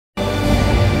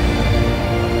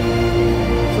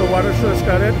water show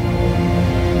started.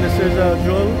 This is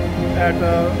Joel at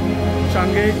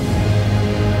Changi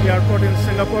airport in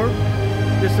Singapore.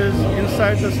 This is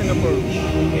inside the Singapore.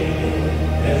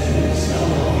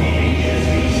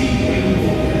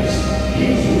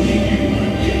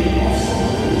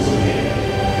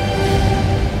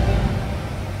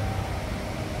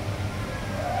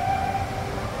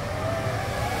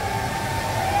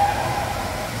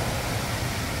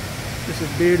 This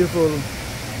is beautiful.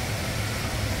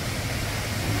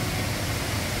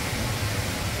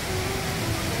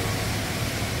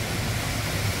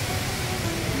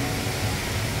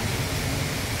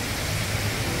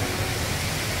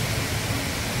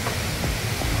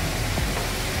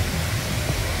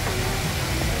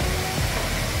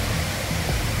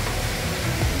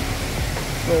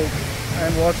 So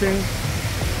I am watching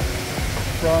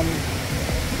from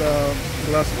the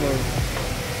glass floor.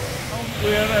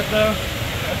 We are at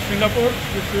Singapore.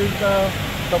 This is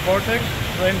the Vortex,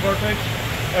 Rain Vortex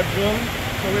at Joel.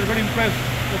 So we're very impressed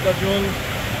with the Joel,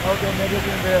 how they made it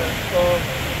in there. So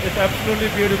it's absolutely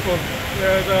beautiful.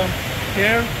 There's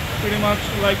here pretty much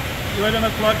like 11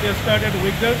 o'clock they start at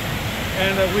weekdays,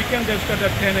 and weekend they start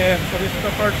at 10 a.m. So this is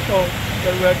the first show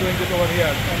that we are doing it over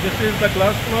here. And this is the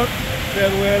glass floor where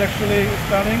we are actually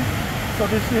standing. So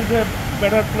this is a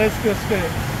better place to stay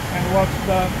and watch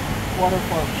the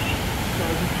waterfall. So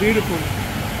it's beautiful.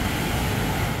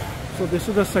 So this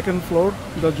is the second floor,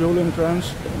 the Joel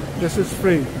entrance. This is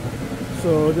free,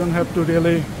 so you don't have to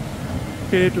really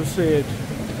pay to see it.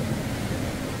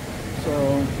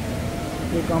 So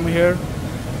you come here.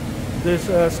 This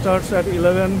starts at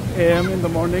 11 a.m. in the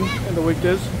morning in the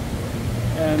weekdays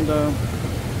and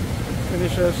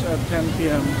finishes at 10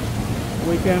 p.m.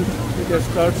 Weekend it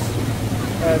starts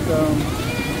at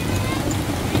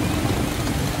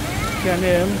 10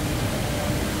 a.m.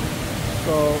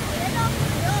 So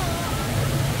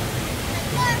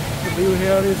the view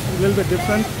here is a little bit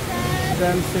different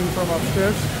than seeing from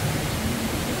upstairs.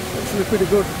 Actually pretty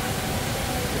good.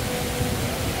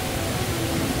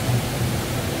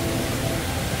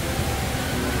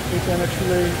 You can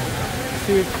actually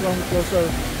see it from closer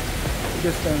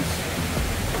distance.